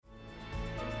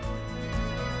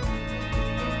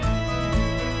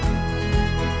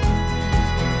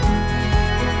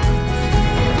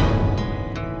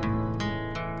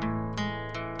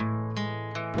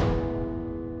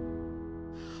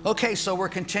Okay, so we're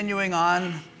continuing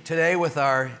on today with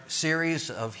our series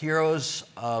of Heroes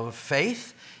of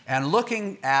Faith and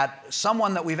looking at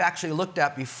someone that we've actually looked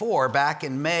at before. Back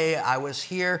in May, I was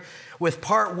here with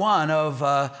part one of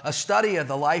a study of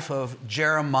the life of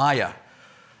Jeremiah.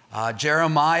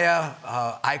 Jeremiah,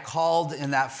 I called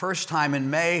in that first time in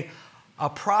May, a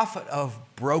prophet of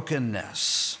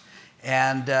brokenness.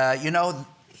 And,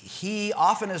 he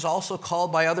often is also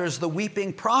called by others the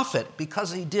weeping prophet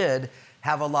because he did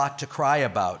have a lot to cry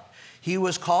about. He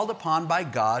was called upon by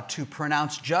God to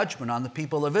pronounce judgment on the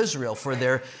people of Israel for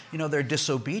their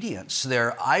disobedience,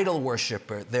 their idol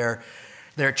worship,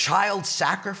 their child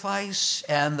sacrifice,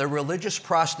 and the religious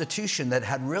prostitution that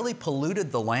had really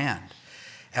polluted the land.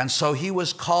 And so he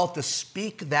was called to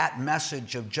speak that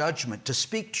message of judgment, to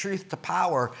speak truth to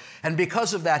power. And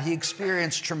because of that, he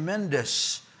experienced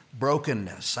tremendous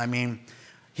brokenness. I mean,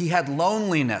 he had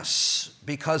loneliness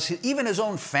because even his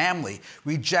own family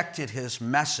rejected his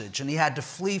message, and he had to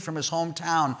flee from his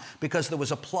hometown because there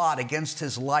was a plot against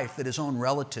his life that his own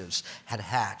relatives had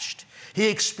hatched. He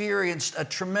experienced a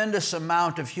tremendous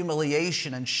amount of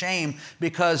humiliation and shame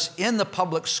because in the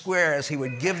public square, as he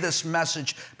would give this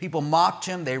message, people mocked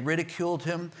him, they ridiculed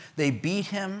him, they beat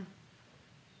him,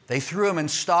 they threw him in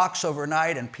stocks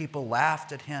overnight, and people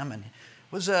laughed at him. And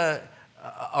it was a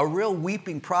real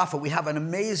weeping prophet. We have an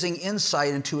amazing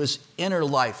insight into his inner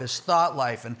life, his thought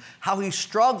life, and how he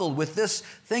struggled with this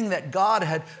thing that God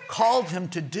had called him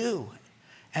to do.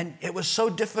 And it was so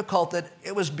difficult that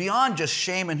it was beyond just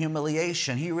shame and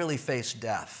humiliation. He really faced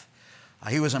death.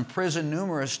 He was in prison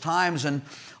numerous times, and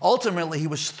ultimately he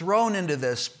was thrown into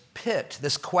this pit,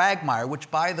 this quagmire, which,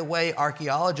 by the way,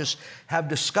 archaeologists have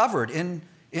discovered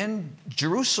in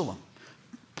Jerusalem.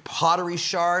 Pottery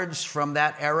shards from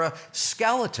that era,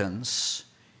 skeletons,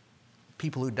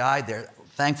 people who died there.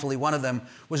 Thankfully, one of them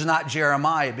was not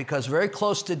Jeremiah, because very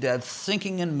close to death,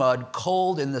 sinking in mud,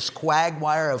 cold in this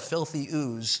quagmire of filthy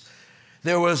ooze,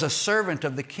 there was a servant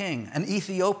of the king, an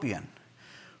Ethiopian,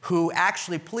 who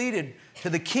actually pleaded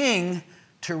to the king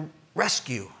to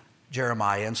rescue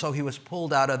Jeremiah. And so he was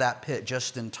pulled out of that pit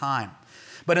just in time.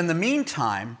 But in the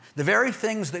meantime, the very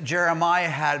things that Jeremiah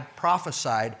had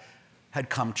prophesied had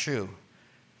come true.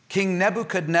 King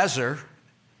Nebuchadnezzar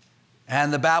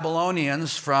and the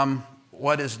Babylonians from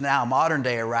what is now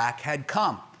modern-day Iraq had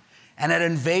come and had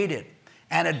invaded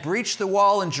and had breached the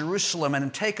wall in Jerusalem and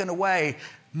had taken away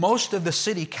most of the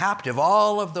city captive,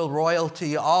 all of the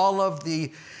royalty, all of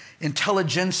the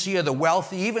intelligentsia, the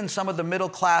wealthy, even some of the middle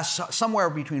class, somewhere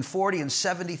between 40 and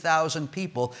 70,000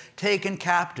 people taken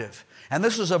captive. And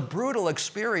this was a brutal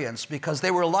experience because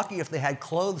they were lucky if they had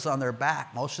clothes on their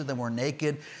back. Most of them were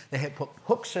naked. They had put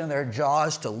hooks in their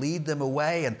jaws to lead them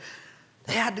away. And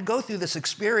they had to go through this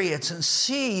experience and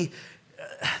see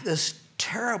this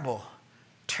terrible,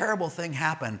 terrible thing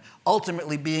happen,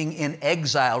 ultimately being in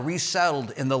exile,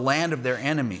 resettled in the land of their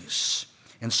enemies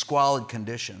in squalid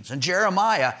conditions. And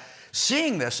Jeremiah,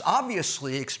 seeing this,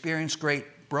 obviously experienced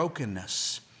great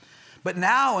brokenness. But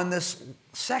now in this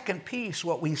second piece,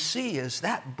 what we see is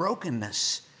that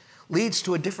brokenness leads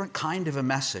to a different kind of a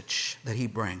message that he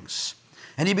brings.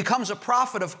 And he becomes a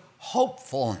prophet of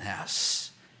hopefulness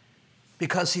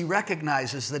because he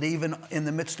recognizes that even in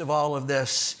the midst of all of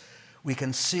this, we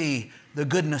can see the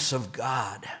goodness of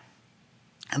God.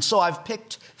 And so I've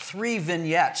picked 3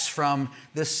 vignettes from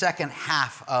this second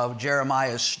half of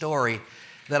Jeremiah's story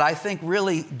that I think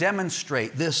really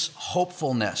demonstrate this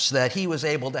hopefulness that he was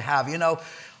able to have. You know,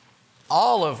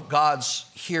 all of God's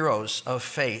heroes of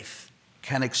faith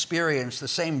can experience the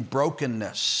same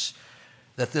brokenness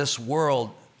that this world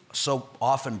so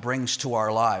often brings to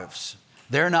our lives.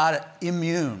 They're not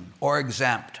immune or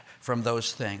exempt from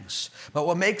those things. But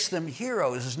what makes them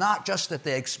heroes is not just that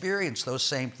they experience those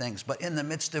same things, but in the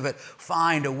midst of it,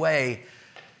 find a way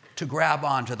to grab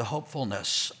onto the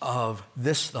hopefulness of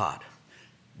this thought.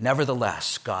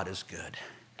 Nevertheless, God is good.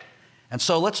 And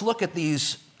so let's look at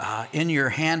these in your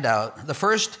handout. The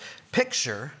first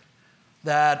picture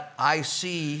that I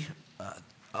see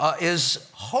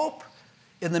is hope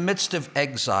in the midst of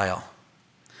exile.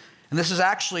 And this is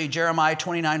actually Jeremiah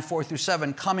 29,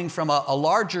 4-7, coming from a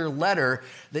larger letter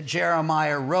that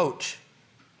Jeremiah wrote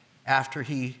after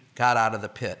he got out of the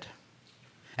pit.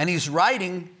 And he's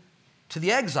writing to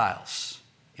the exiles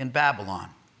in Babylon.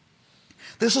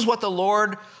 This is what the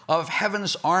Lord of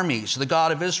heaven's armies, the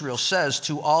God of Israel, says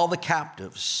to all the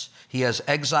captives he has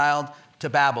exiled to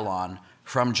Babylon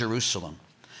from Jerusalem.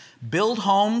 Build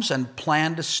homes and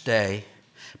plan to stay.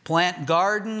 Plant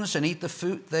gardens and eat the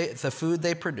food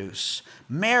they produce.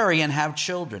 Marry and have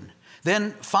children.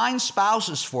 Then find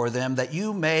spouses for them that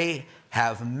you may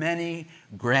have many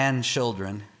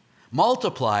grandchildren.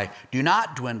 Multiply, do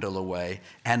not dwindle away,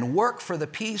 and work for the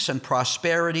peace and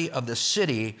prosperity of the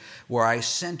city where I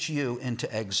sent you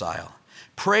into exile.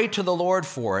 Pray to the Lord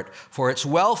for it, for its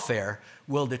welfare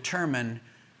will determine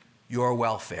your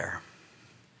welfare.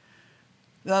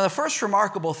 Now, the first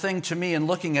remarkable thing to me in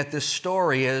looking at this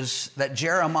story is that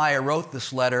Jeremiah wrote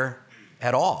this letter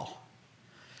at all.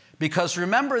 Because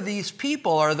remember, these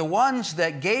people are the ones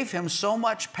that gave him so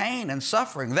much pain and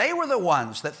suffering. They were the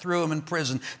ones that threw him in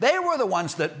prison. They were the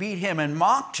ones that beat him and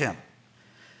mocked him.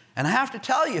 And I have to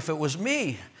tell you, if it was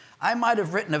me, I might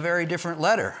have written a very different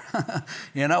letter.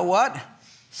 You know what?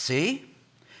 See?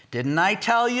 Didn't I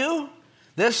tell you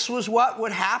this was what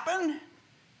would happen?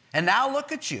 And now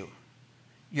look at you.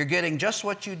 You're getting just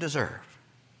what you deserve.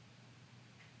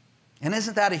 And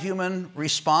isn't that a human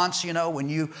response? You know,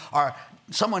 when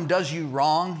someone does you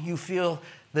wrong, you feel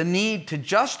the need to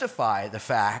justify the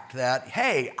fact that,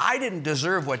 hey, I didn't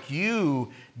deserve what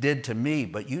you did to me,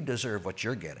 but you deserve what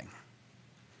you're getting.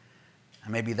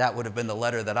 And maybe that would have been the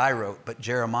letter that I wrote, but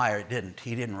Jeremiah didn't.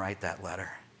 He didn't write that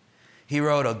letter. He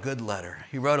wrote a good letter.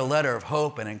 He wrote a letter of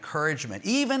hope and encouragement,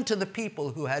 even to the people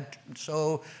who had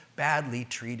so badly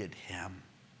treated him.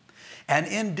 And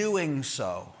in doing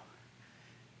so,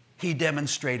 he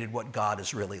demonstrated what God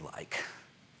is really like.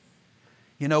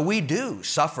 You know, we do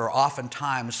suffer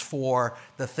oftentimes for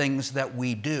the things that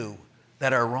we do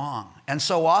that are wrong. And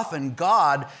so often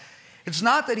God, it's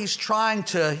not that he's trying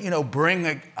to,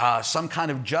 bring some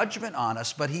kind of judgment on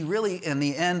us, but he really, in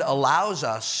the end, allows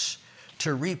us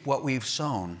to reap what we've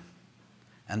sown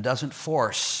and doesn't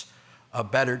force a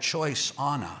better choice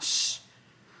on us.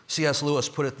 C.S. Lewis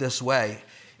put it this way: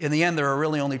 in the end, there are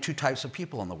really only two types of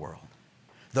people in the world.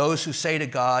 Those who say to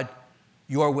God,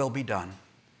 your will be done,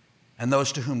 and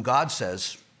those to whom God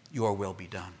says, your will be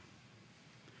done.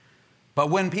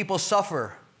 But when people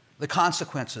suffer the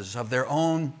consequences of their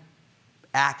own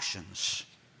actions,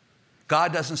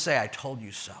 God doesn't say, I told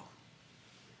you so.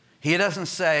 He doesn't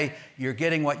say, you're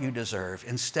getting what you deserve.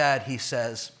 Instead, he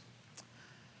says,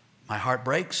 my heart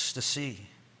breaks to see.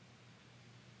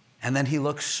 And then he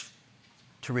looks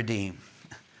to redeem,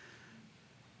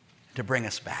 to bring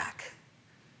us back.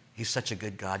 He's such a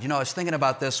good God. I was thinking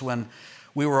about this when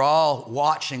we were all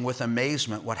watching with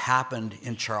amazement what happened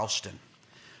in Charleston,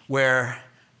 where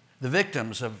the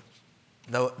victims of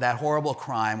that horrible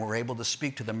crime were able to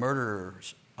speak to the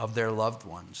murderers of their loved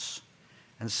ones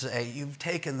and say, you've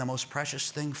taken the most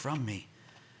precious thing from me.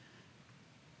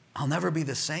 I'll never be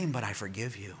the same, but I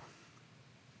forgive you.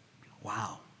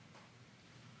 Wow.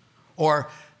 Or,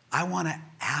 I want to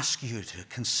ask you to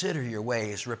consider your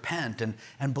ways, repent,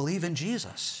 and believe in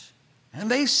Jesus.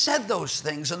 And they said those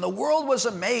things, and the world was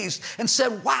amazed and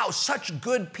said, wow, such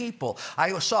good people.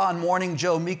 I saw on Morning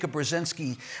Joe Mika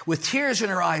Brzezinski with tears in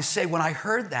her eyes say, when I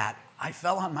heard that, I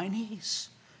fell on my knees.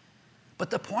 But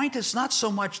the point is not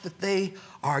so much that they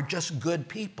are just good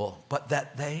people, but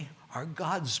that they are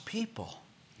God's people,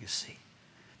 you see.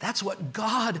 That's what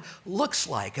God looks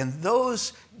like. And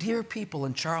those dear people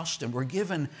in Charleston were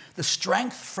given the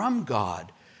strength from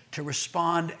God to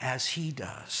respond as he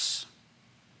does.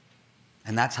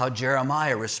 And that's how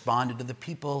Jeremiah responded to the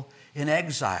people in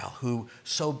exile who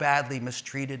so badly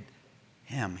mistreated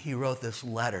him. He wrote this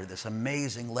letter, this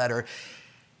amazing letter.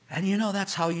 And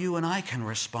that's how you and I can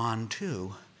respond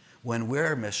too when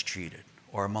we're mistreated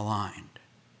or maligned.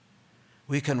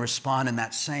 We can respond in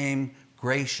that same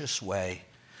gracious way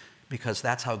because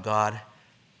that's how God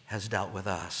has dealt with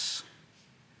us.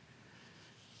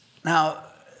 Now,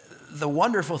 the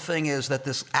wonderful thing is that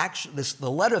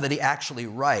the letter that he actually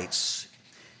writes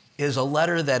is a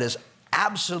letter that is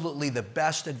absolutely the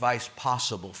best advice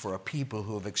possible for a people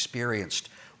who have experienced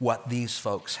what these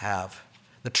folks have,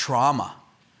 the trauma.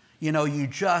 You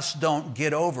just don't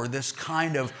get over this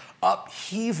kind of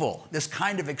upheaval, this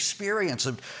kind of experience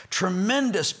of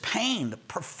tremendous pain,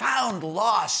 profound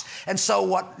loss. And so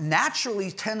what naturally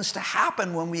tends to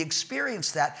happen when we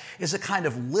experience that is a kind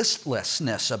of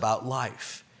listlessness about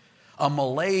life, a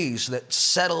malaise that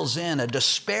settles in, a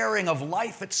despairing of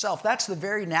life itself. That's the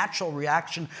very natural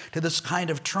reaction to this kind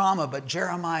of trauma. But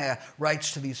Jeremiah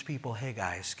writes to these people, hey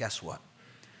guys, guess what?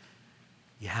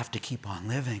 You have to keep on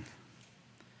living.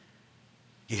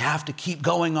 You have to keep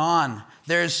going on.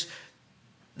 There's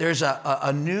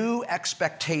a new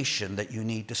expectation that you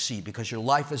need to see because your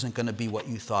life isn't going to be what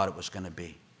you thought it was going to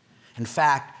be. In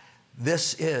fact,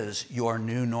 this is your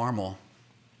new normal.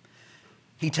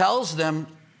 He tells them,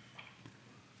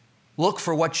 look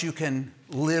for what you can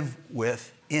live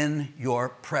with in your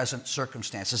present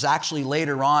circumstances. Actually,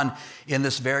 later on in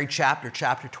this very chapter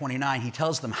 29, he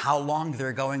tells them how long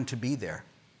they're going to be there.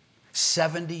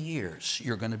 70 years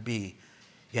you're going to be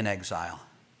in exile.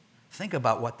 Think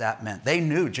about what that meant. They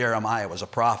knew Jeremiah was a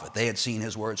prophet. They had seen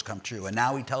his words come true. And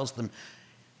now he tells them,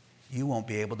 you won't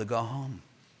be able to go home.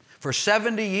 For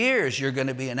 70 years, you're going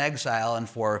to be in exile. And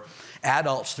for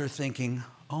adults, they're thinking,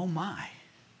 oh my,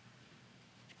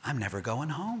 I'm never going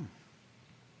home.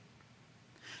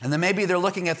 And then maybe they're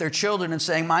looking at their children and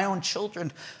saying, my own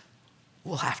children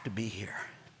will have to be here.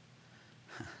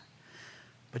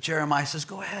 But Jeremiah says,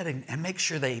 go ahead and make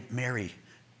sure they marry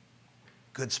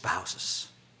good spouses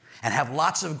and have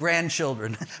lots of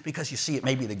grandchildren, because you see, it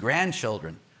may be the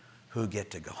grandchildren who get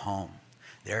to go home.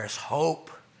 There is hope.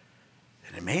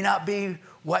 And it may not be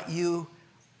what you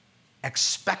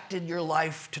expected your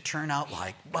life to turn out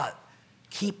like, but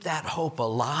keep that hope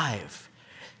alive.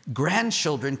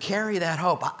 Grandchildren carry that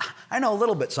hope. I know a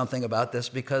little bit something about this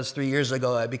because 3 years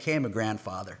ago I became a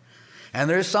grandfather. And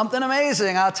there's something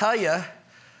amazing, I'll tell you,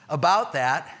 about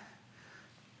that.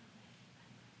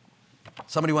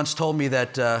 Somebody once told me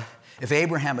that if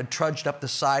Abraham had trudged up the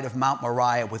side of Mount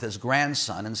Moriah with his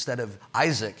grandson instead of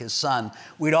Isaac, his son,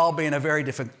 we'd all be in a very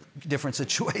different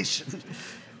situation,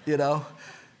 you know.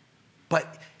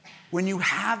 But when you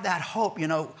have that hope, you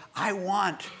know, I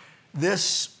want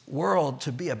this world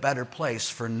to be a better place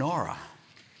for Nora,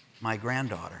 my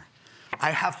granddaughter.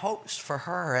 I have hopes for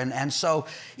her. And so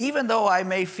even though I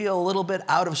may feel a little bit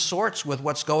out of sorts with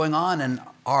what's going on in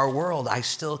our world, I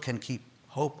still can keep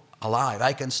hope alive.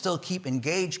 I can still keep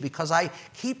engaged because I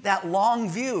keep that long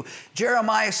view.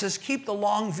 Jeremiah says, keep the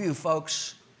long view,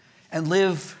 folks, and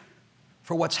live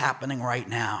for what's happening right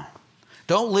now.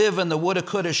 Don't live in the woulda,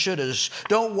 coulda, shouldas.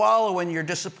 Don't wallow in your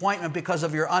disappointment because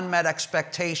of your unmet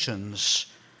expectations.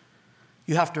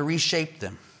 You have to reshape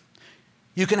them.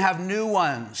 You can have new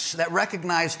ones that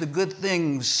recognize the good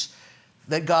things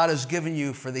that God has given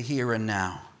you for the here and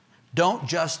now. Don't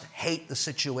just hate the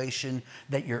situation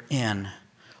that you're in.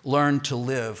 Learn to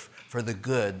live for the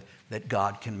good that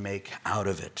God can make out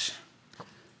of it.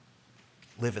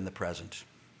 Live in the present.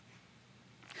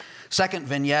 Second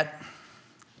vignette,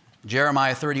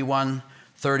 Jeremiah 31,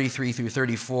 33 through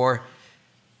 34.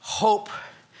 Hope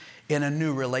in a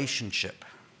new relationship.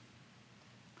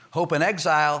 Hope in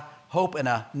exile, hope in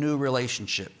a new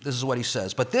relationship. This is what he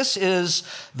says. But this is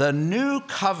the new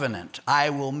covenant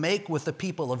I will make with the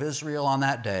people of Israel on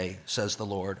that day, says the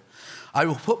Lord. I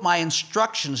will put my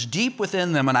instructions deep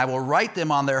within them, and I will write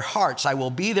them on their hearts. I will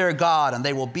be their God, and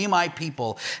they will be my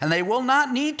people. And they will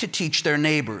not need to teach their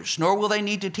neighbors, nor will they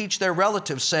need to teach their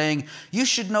relatives, saying, you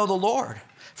should know the Lord.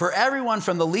 For everyone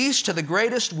from the least to the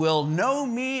greatest will know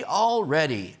me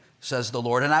already, says the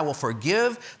Lord. And I will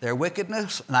forgive their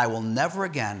wickedness, and I will never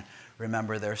again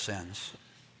remember their sins.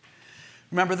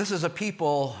 Remember, this is a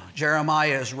people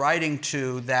Jeremiah is writing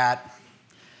to that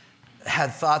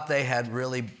had thought they had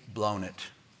really blown it.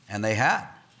 And they had.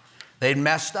 They'd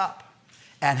messed up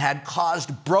and had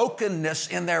caused brokenness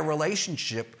in their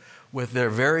relationship with their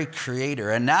very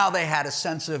creator. And now they had a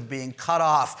sense of being cut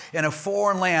off in a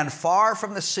foreign land, far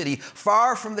from the city,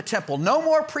 far from the temple. No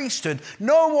more priesthood,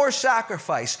 no more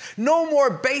sacrifice, no more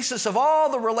basis of all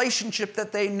the relationship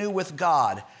that they knew with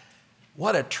God.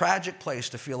 What a tragic place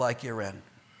to feel like you're in.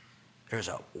 There's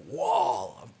a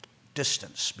wall of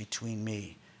distance between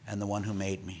me and the one who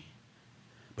made me.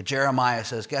 But Jeremiah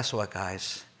says, guess what,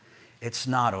 guys? It's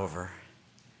not over.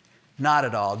 Not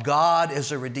at all. God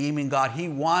is a redeeming God. He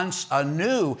wants a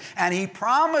new, and he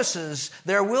promises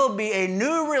there will be a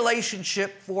new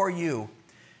relationship for you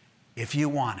if you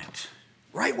want it.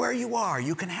 Right where you are,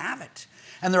 you can have it.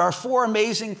 And there are 4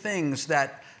 amazing things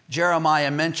that Jeremiah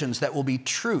mentions that will be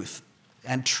truth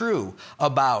and true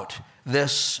about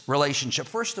this relationship.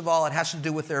 First of all, it has to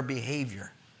do with their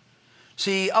behavior.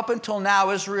 See, up until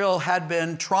now, Israel had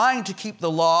been trying to keep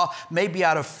the law, maybe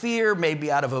out of fear,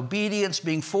 maybe out of obedience,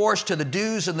 being forced to the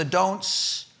do's and the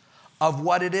don'ts of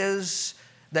what it is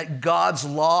that God's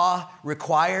law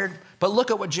required. But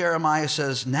look at what Jeremiah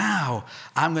says. Now,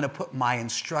 I'm going to put my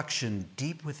instruction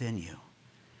deep within you.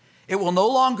 It will no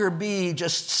longer be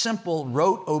just simple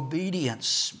rote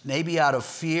obedience, maybe out of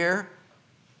fear,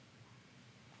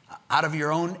 out of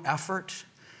your own effort.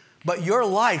 But your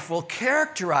life will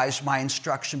characterize my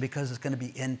instruction because it's going to be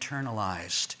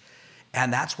internalized.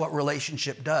 And that's what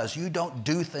relationship does. You don't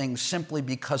do things simply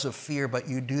because of fear, but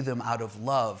you do them out of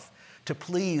love to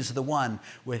please the one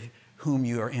with whom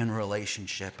you are in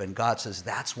relationship. And God says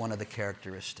that's one of the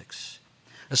characteristics.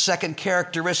 The second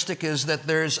characteristic is that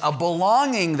there's a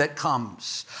belonging that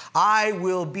comes. I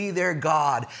will be their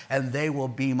God, and they will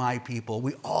be my people.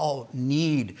 We all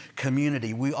need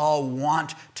community. We all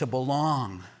want to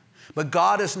belong. But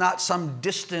God is not some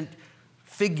distant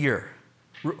figure,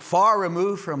 far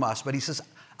removed from us. But he says,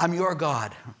 I'm your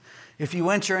God. If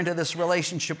you enter into this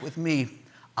relationship with me,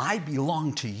 I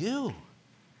belong to you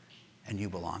and you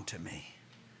belong to me.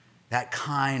 That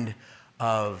kind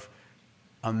of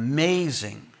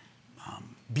amazing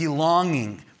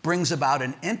belonging brings about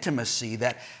an intimacy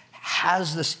that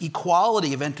has this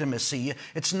equality of intimacy.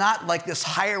 It's not like this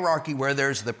hierarchy where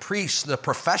there's the priests, the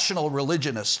professional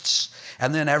religionists,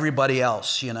 and then everybody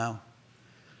else, But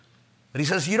he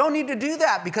says, you don't need to do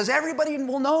that because everybody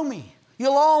will know me.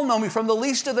 You'll all know me, from the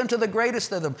least of them to the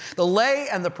greatest of them. The lay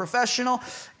and the professional,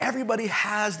 everybody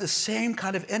has the same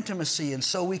kind of intimacy, and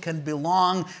so we can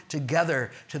belong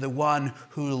together to the one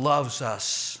who loves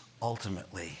us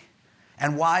ultimately.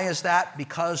 And why is that?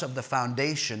 Because of the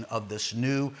foundation of this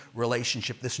new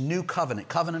relationship, this new covenant.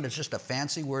 Covenant is just a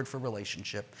fancy word for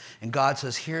relationship. And God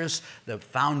says, here's the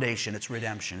foundation. It's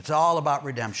redemption. It's all about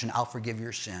redemption. I'll forgive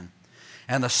your sin.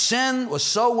 And the sin was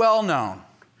so well known.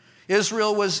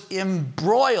 Israel was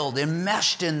embroiled,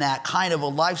 enmeshed in that kind of a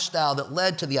lifestyle that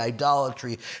led to the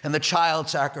idolatry and the child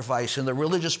sacrifice and the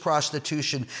religious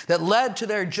prostitution that led to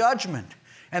their judgment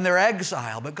and their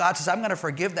exile. But God says, I'm going to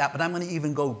forgive that, but I'm going to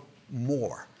even go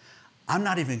more. I'm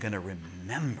not even going to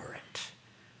remember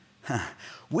it.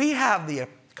 We have the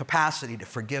capacity to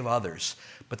forgive others,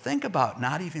 but think about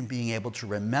not even being able to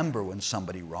remember when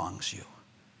somebody wrongs you.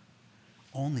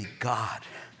 Only God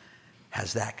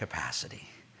has that capacity.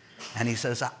 And he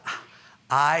says,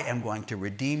 I am going to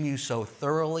redeem you so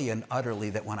thoroughly and utterly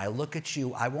that when I look at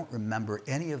you, I won't remember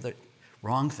any of the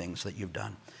wrong things that you've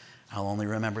done. I'll only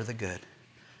remember the good.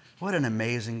 What an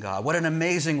amazing God. What an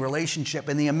amazing relationship.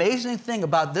 And the amazing thing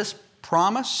about this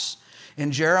promise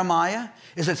in Jeremiah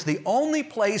is it's the only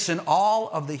place in all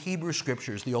of the Hebrew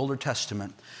Scriptures, the Older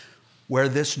Testament, where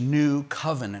this new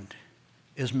covenant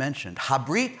is mentioned.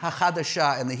 Habrit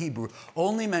HaChadashah in the Hebrew,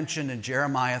 only mentioned in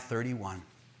Jeremiah 31.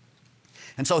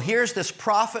 And so here's this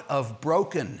prophet of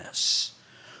brokenness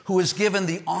who is given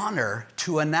the honor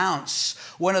to announce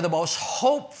one of the most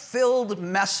hope-filled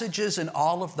messages in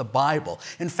all of the Bible.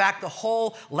 In fact, the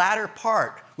whole latter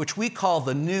part, which we call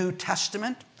the New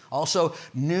Testament, also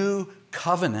New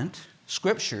Covenant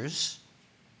Scriptures,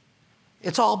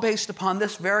 it's all based upon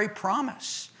this very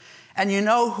promise. And you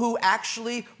know who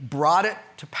actually brought it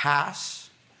to pass?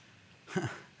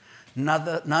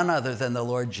 None other than the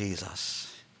Lord Jesus.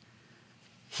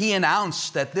 He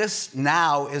announced that this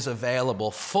now is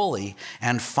available fully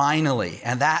and finally,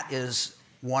 and that is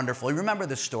wonderful. You remember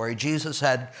the story. Jesus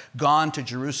had gone to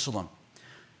Jerusalem.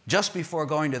 Just before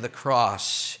going to the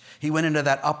cross, he went into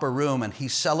that upper room and he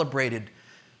celebrated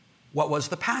what was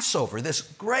the Passover, this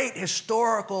great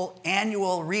historical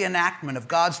annual reenactment of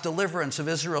God's deliverance of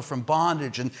Israel from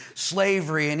bondage and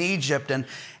slavery in Egypt. And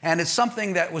it's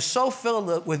something that was so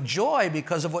filled with joy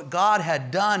because of what God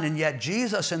had done. And yet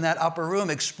Jesus in that upper room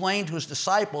explained to his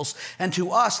disciples and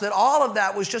to us that all of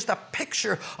that was just a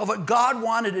picture of what God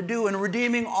wanted to do in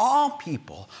redeeming all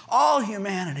people, all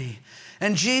humanity.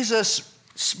 And Jesus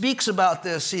speaks about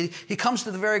this. He comes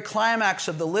to the very climax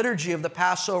of the liturgy of the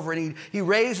Passover, and he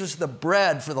raises the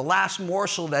bread for the last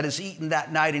morsel that is eaten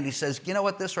that night, and he says, you know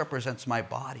what, this represents my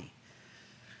body.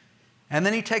 And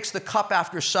then he takes the cup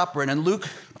after supper, and in Luke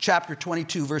chapter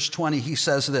 22, verse 20, he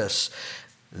says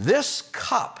this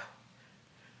cup,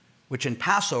 which in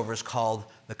Passover is called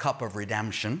the cup of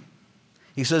redemption,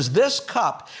 he says, this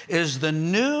cup is the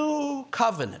new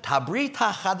covenant, Habrit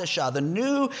HaChadashah, the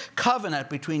new covenant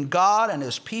between God and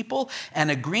his people, an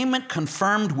agreement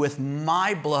confirmed with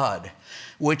my blood,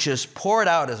 which is poured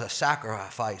out as a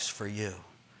sacrifice for you.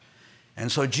 And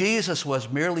so Jesus was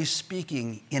merely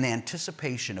speaking in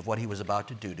anticipation of what he was about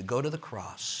to do, to go to the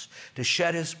cross, to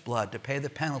shed his blood, to pay the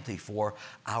penalty for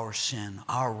our sin,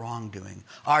 our wrongdoing,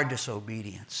 our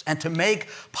disobedience, and to make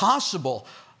possible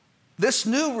this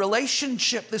new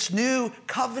relationship, this new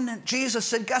covenant. Jesus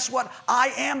said, guess what?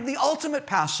 I am the ultimate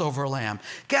Passover lamb.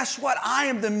 Guess what? I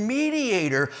am the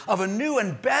mediator of a new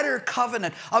and better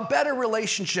covenant, a better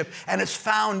relationship, and it's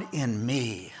found in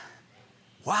me.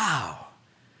 Wow.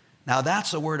 Now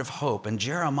that's a word of hope, and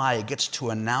Jeremiah gets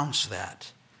to announce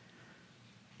that.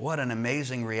 What an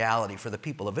amazing reality for the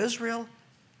people of Israel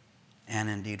and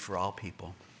indeed for all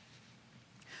people.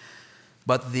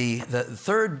 But the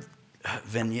third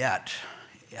vignette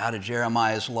out of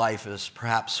Jeremiah's life is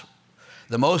perhaps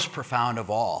the most profound of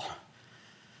all,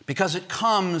 because it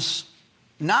comes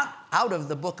not out of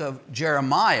the book of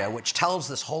Jeremiah, which tells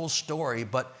this whole story,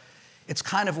 but it's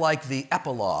kind of like the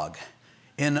epilogue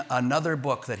in another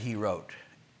book that he wrote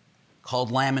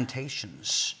called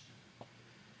Lamentations.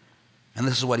 And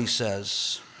this is what he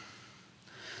says: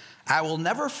 I will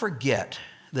never forget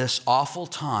this awful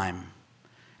time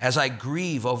as I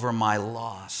grieve over my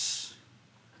loss.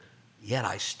 Yet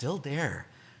I still dare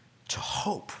to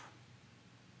hope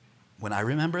when I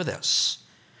remember this.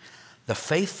 The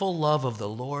faithful love of the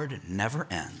Lord never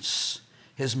ends.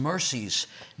 His mercies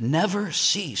never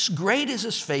cease. Great is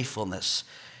his faithfulness.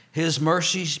 His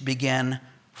mercies begin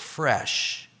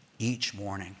fresh each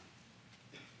morning.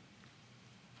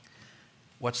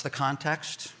 What's the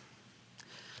context?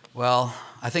 Well,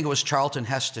 I think it was Charlton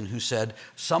Heston who said,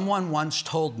 someone once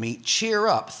told me, cheer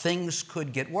up, things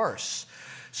could get worse.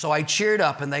 So I cheered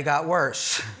up and they got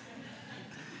worse.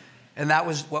 And that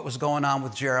was what was going on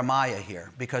with Jeremiah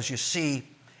here. Because you see,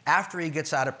 after he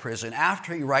gets out of prison,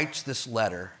 after he writes this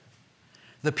letter,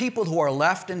 the people who are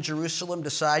left in Jerusalem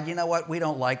decide, you know what, we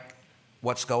don't like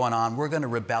what's going on. We're going to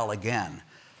rebel again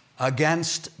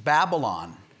against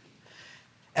Babylon.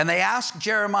 And they ask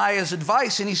Jeremiah's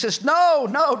advice, and he says, no,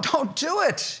 don't do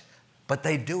it. But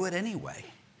they do it anyway.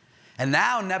 And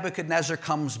now Nebuchadnezzar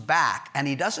comes back, and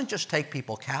he doesn't just take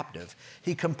people captive.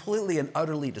 He completely and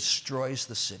utterly destroys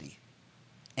the city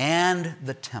and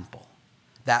the temple.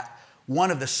 That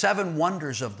one of the 7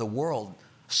 wonders of the world,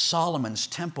 Solomon's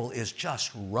temple, is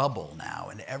just rubble now,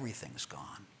 and everything's gone.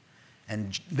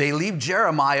 And they leave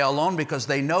Jeremiah alone because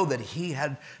they know that he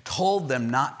had told them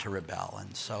not to rebel.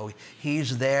 And so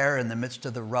he's there in the midst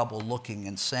of the rubble looking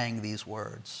and saying these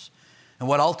words. And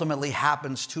what ultimately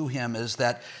happens to him is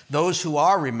that those who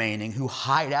are remaining, who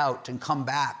hide out and come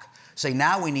back, say,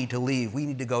 now we need to leave. We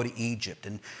need to go to Egypt.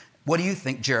 And what do you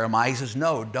think, Jeremiah? He says,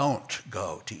 no, don't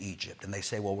go to Egypt. And they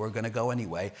say, well, we're going to go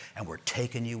anyway, and we're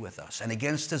taking you with us. And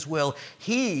against his will,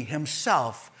 he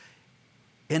himself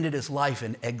ended his life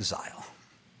in exile.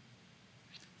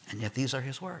 And yet these are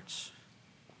his words.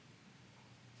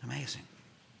 Amazing.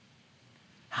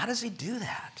 How does he do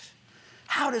that?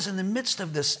 How does, in the midst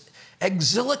of this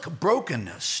exilic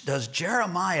brokenness, does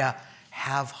Jeremiah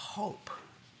have hope?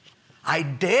 I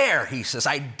dare, he says,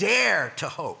 I dare to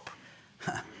hope.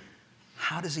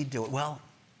 How does he do it? Well,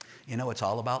 you know, it's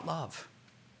all about love.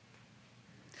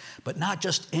 But not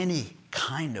just any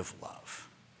kind of love,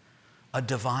 a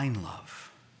divine love.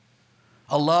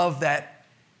 A love that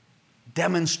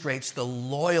demonstrates the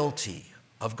loyalty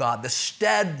of God, the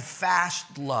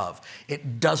steadfast love.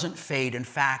 It doesn't fade. In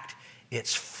fact,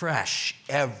 it's fresh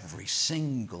every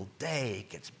single day. It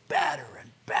gets better and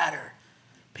better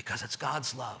because it's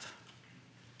God's love.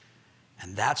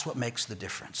 And that's what makes the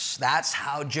difference. That's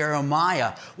how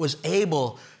Jeremiah was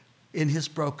able, in his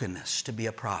brokenness, to be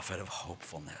a prophet of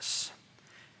hopefulness.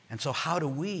 And so how do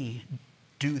we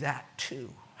do that too?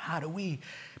 How do we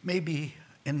maybe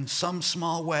in some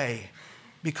small way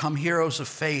become heroes of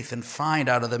faith and find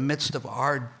out of the midst of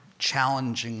our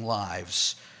challenging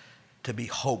lives to be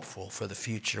hopeful for the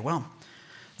future? Well,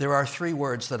 there are 3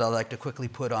 words that I'd like to quickly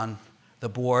put on the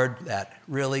board that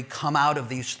really come out of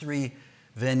these 3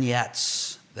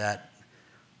 vignettes that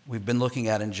we've been looking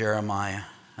at in Jeremiah.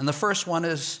 And the first one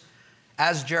is,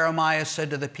 as Jeremiah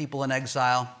said to the people in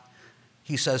exile,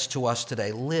 he says to us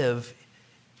today, live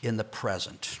in the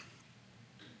present.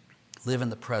 Live in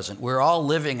the present. We're all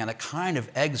living in a kind of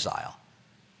exile,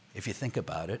 if you think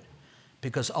about it,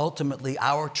 because ultimately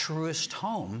our truest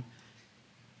home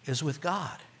is with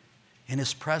God, in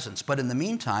his presence. But in the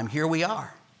meantime, here we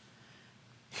are.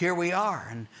 Here we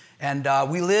are. And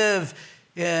we live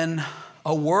in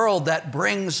a world that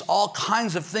brings all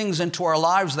kinds of things into our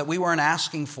lives that we weren't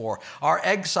asking for. Our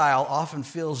exile often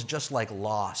feels just like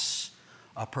loss.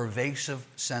 A pervasive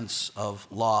sense of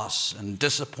loss and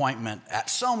disappointment at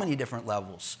so many different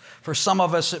levels. For some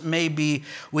of us, it may be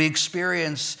we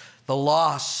experience the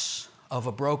loss of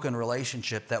a broken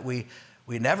relationship that we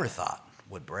never thought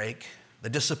would break. The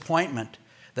disappointment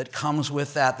that comes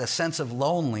with that, the sense of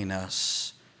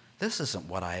loneliness. This isn't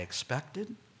what I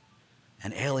expected.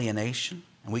 An alienation,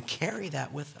 and we carry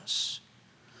that with us.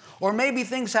 Or maybe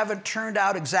things haven't turned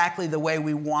out exactly the way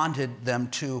we wanted them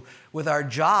to with our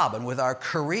job and with our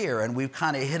career, and we've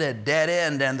kind of hit a dead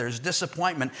end, and there's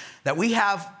disappointment that we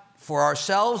have for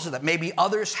ourselves, or that maybe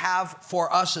others have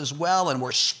for us as well, and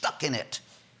we're stuck in it.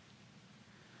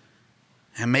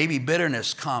 And maybe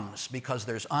bitterness comes because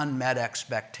there's unmet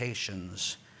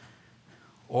expectations.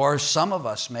 Or some of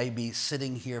us may be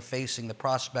sitting here facing the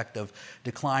prospect of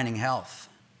declining health.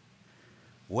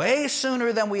 Way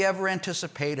sooner than we ever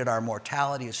anticipated, our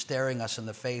mortality is staring us in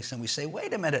the face, and we say,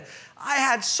 wait a minute, I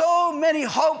had so many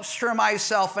hopes for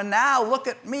myself, and now look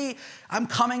at me, I'm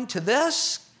coming to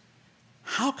this?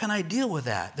 How can I deal with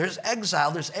that? There's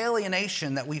exile, there's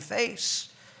alienation that we face.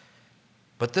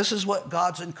 But this is what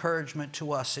God's encouragement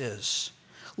to us is.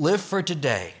 Live for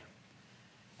today,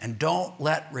 and don't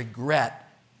let regret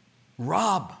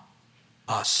rob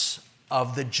us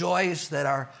of the joys that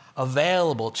are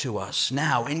available to us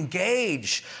now.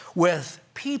 Engage with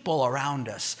people around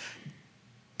us.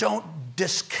 Don't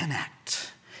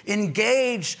disconnect.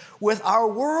 Engage with our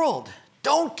world.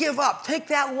 Don't give up. Take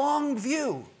that long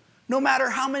view. No matter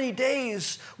how many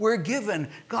days we're given,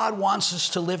 God wants us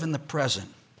to live in the present.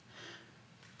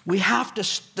 We have to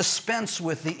dispense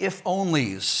with the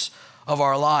if-onlys of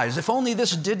our lives. If only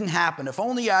this didn't happen. If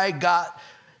only I got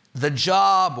the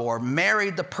job or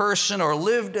married the person or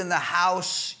lived in the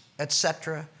house,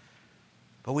 etc.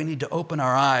 But we need to open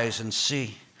our eyes and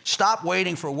see. Stop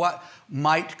waiting for what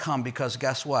might come, because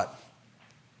guess what?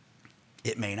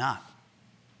 It may not.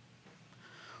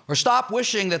 Or stop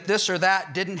wishing that this or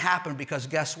that didn't happen, because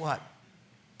guess what?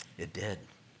 It did.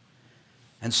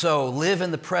 And so live in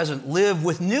the present. Live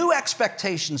with new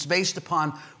expectations based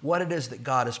upon what it is that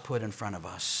God has put in front of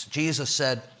us. Jesus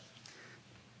said,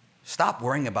 stop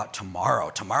worrying about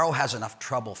tomorrow. Tomorrow has enough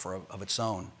trouble of its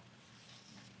own.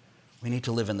 We need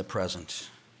to live in the present.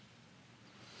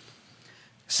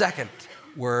 Second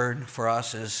word for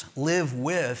us is live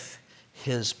with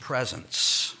His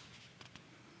presence.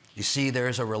 You see, there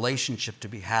is a relationship to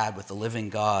be had with the living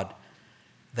God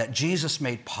that Jesus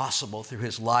made possible through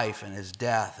His life and His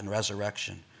death and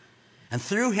resurrection. And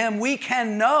through Him, we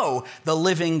can know the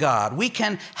living God. We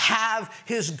can have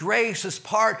His grace as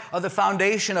part of the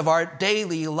foundation of our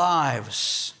daily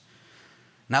lives.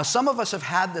 Now, some of us have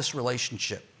had this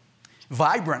relationship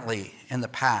vibrantly in the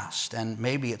past, and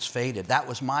maybe it's faded. That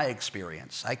was my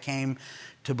experience. I came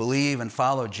to believe and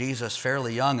follow Jesus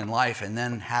fairly young in life, and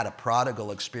then had a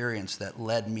prodigal experience that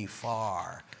led me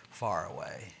far, far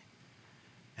away.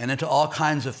 And into all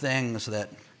kinds of things that,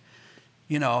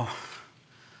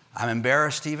 I'm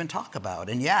embarrassed to even talk about.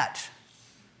 And yet,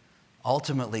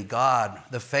 ultimately, God,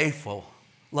 the faithful,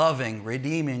 loving,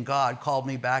 redeeming God, called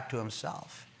me back to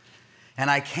Himself. And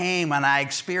I came and I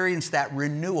experienced that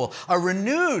renewal, a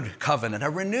renewed covenant, a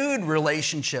renewed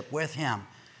relationship with Him.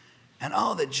 And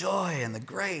oh, the joy and the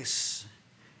grace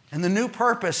and the new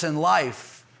purpose in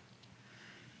life.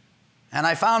 And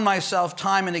I found myself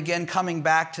time and again coming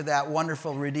back to that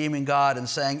wonderful, redeeming God and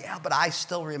saying, yeah, but I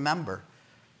still remember.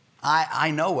 I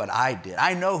know what I did.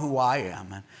 I know who I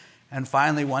am. And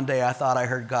finally, one day I thought I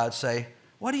heard God say,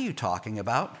 what are you talking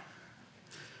about?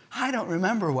 I don't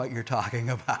remember what you're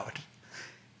talking about.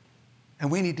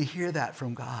 And we need to hear that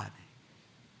from God.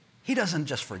 He doesn't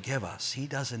just forgive us. He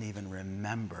doesn't even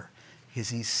remember. He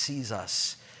sees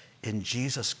us in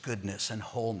Jesus' goodness and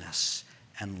wholeness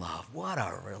and love. What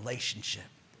a relationship.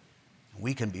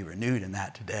 We can be renewed in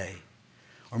that today.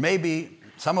 Or maybe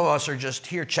some of us are just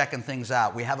here checking things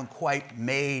out. We haven't quite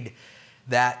made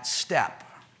that step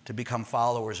to become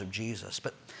followers of Jesus.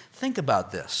 But think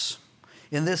about this.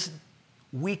 In this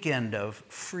weekend of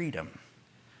freedom,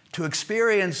 to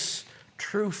experience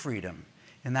true freedom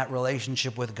in that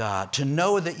relationship with God, to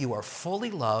know that you are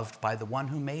fully loved by the one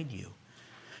who made you,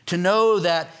 to know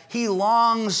that He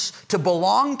longs to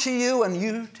belong to you and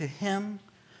you to Him,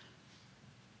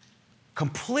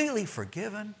 completely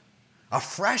forgiven, a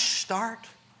fresh start.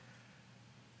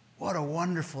 What a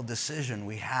wonderful decision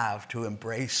we have to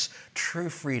embrace true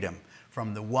freedom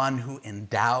from the one who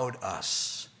endowed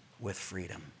us with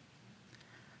freedom.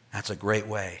 That's a great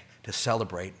way to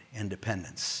celebrate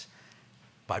independence,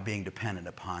 by being dependent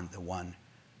upon the one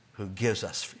who gives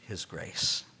us His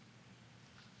grace.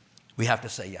 We have to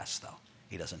say yes, though.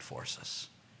 He doesn't force us.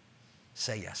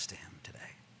 Say yes to Him today.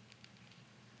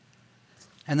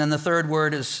 And then the third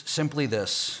word is simply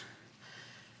this.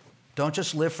 Don't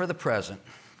just live for the present.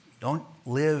 Don't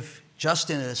live just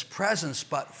in His presence,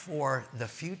 but for the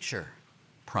future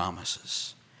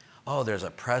promises. Oh, there's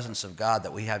a presence of God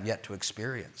that we have yet to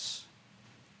experience.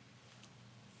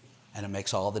 And it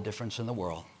makes all the difference in the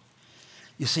world.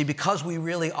 You see, because we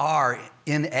really are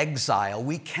in exile,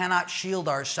 we cannot shield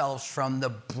ourselves from the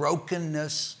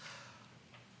brokenness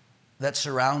that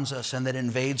surrounds us and that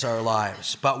invades our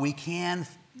lives. But we can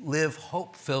live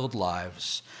hope-filled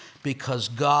lives because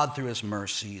God, through His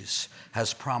mercies,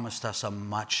 has promised us a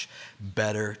much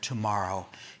better tomorrow.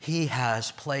 He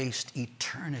has placed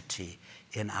eternity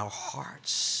in our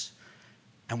hearts.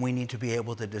 And we need to be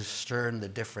able to discern the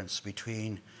difference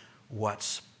between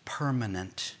what's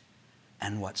permanent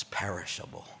and what's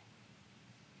perishable.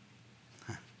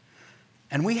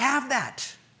 And we have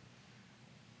that.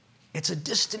 It's a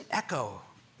distant echo,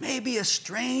 maybe a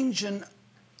strange and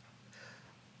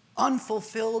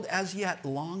unfulfilled as yet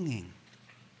longing.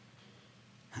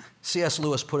 C.S.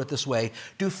 Lewis put it this way: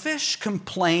 do fish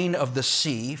complain of the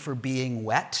sea for being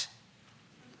wet?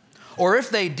 Or if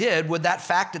they did, would that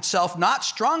fact itself not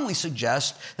strongly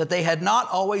suggest that they had not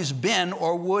always been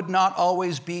or would not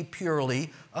always be purely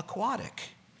aquatic?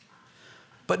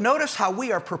 But notice how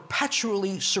we are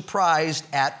perpetually surprised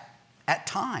at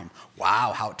time.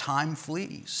 Wow, how time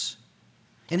flees.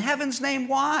 In heaven's name,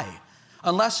 why?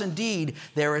 Unless indeed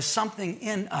there is something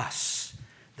in us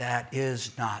that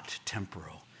is not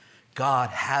temporal. God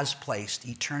has placed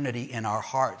eternity in our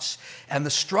hearts. And the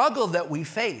struggle that we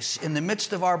face in the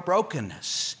midst of our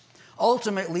brokenness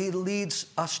ultimately leads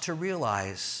us to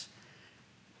realize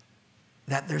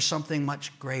that there's something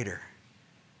much greater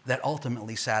that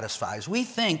ultimately satisfies. We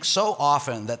think so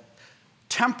often that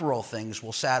temporal things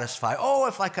will satisfy. Oh,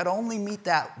 if I could only meet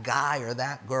that guy or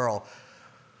that girl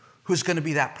who's going to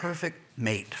be that perfect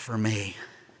mate for me.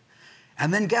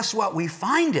 And then guess what? We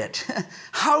find it.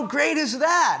 How great is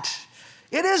that?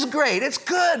 It is great. It's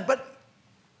good. But,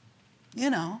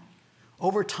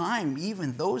 over time,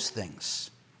 even those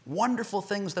things, wonderful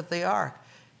things that they are,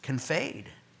 can fade.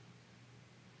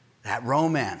 That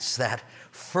romance, that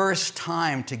first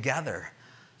time together,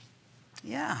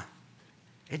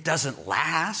 it doesn't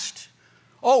last.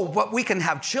 Oh, but we can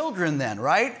have children then,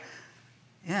 right?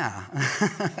 Yeah.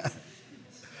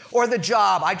 Or the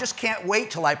job. I just can't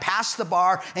wait till I pass the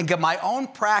bar and get my own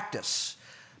practice.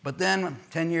 But then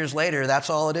 10 years later, that's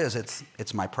all it is.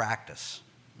 It's my practice.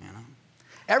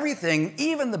 Everything,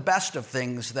 even the best of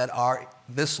things that are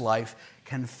this life,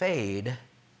 can fade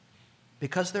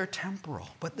because they're temporal.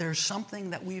 But there's something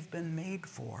that we've been made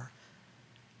for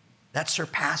that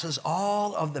surpasses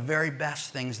all of the very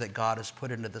best things that God has put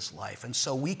into this life. And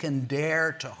so we can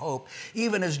dare to hope,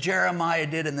 even as Jeremiah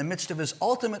did in the midst of his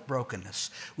ultimate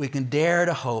brokenness, we can dare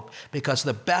to hope because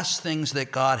the best things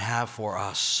that God has for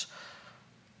us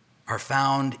are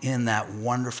found in that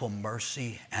wonderful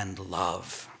mercy and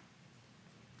love.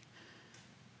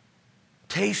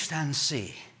 Taste and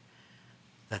see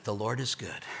that the Lord is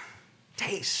good.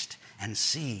 Taste and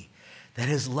see that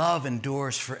his love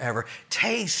endures forever.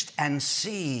 Taste and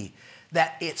see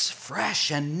that it's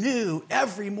fresh and new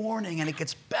every morning, and it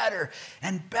gets better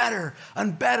and better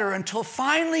and better until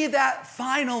finally that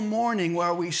final morning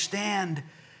where we stand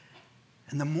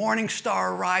and the morning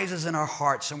star rises in our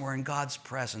hearts and we're in God's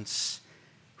presence,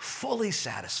 fully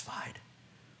satisfied,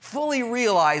 fully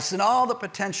realized in all the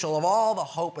potential of all the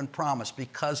hope and promise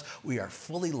because we are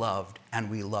fully loved and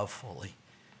we love fully.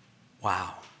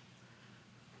 Wow.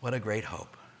 What a great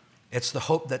hope. It's the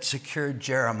hope that secured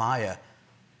Jeremiah,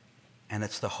 and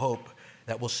it's the hope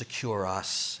that will secure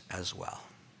us as well.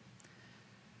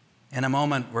 In a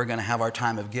moment, we're going to have our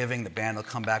time of giving. The band will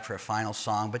come back for a final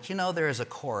song. But there is a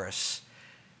chorus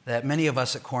that many of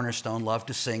us at Cornerstone love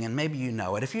to sing, and maybe you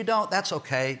know it. If you don't, that's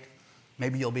okay.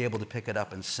 Maybe you'll be able to pick it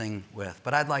up and sing with.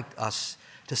 But I'd like us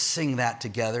to sing that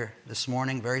together this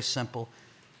morning, very simple.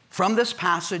 From this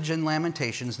passage in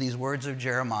Lamentations, these words of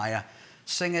Jeremiah,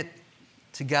 sing it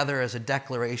together as a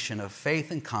declaration of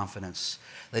faith and confidence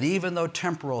that even though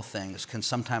temporal things can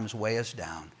sometimes weigh us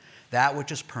down, that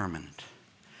which is permanent,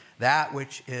 that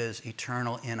which is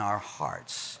eternal in our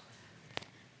hearts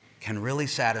can really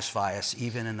satisfy us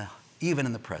even in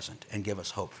the present and give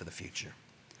us hope for the future.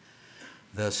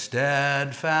 The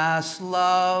steadfast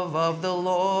love of the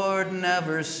Lord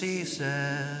never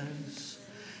ceases.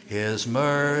 His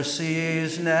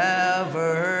mercies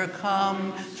never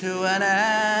come to an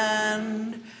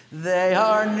end. They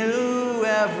are new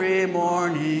every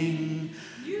morning,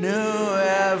 new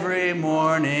every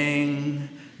morning.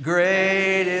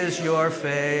 Great is your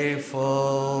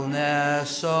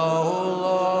faithfulness, O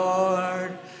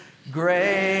Lord.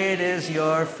 Great is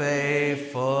your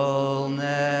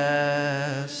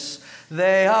faithfulness.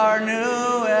 They are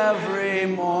new every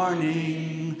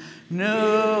morning,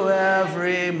 new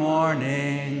every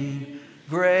morning.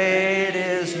 Great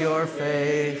is your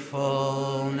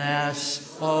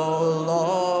faithfulness, O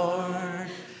Lord.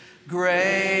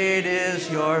 Great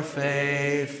is your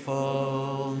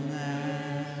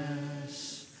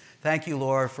faithfulness. Thank you,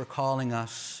 Lord, for calling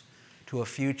us to a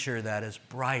future that is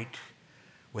bright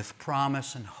with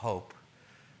promise and hope,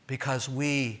 because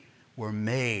we were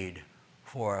made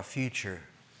for a future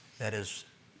that is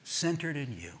centered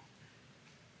in you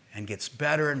and gets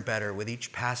better and better with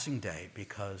each passing day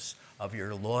because of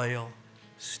your loyal,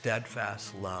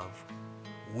 steadfast love.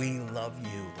 We love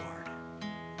you, Lord.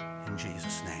 In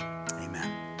Jesus' name.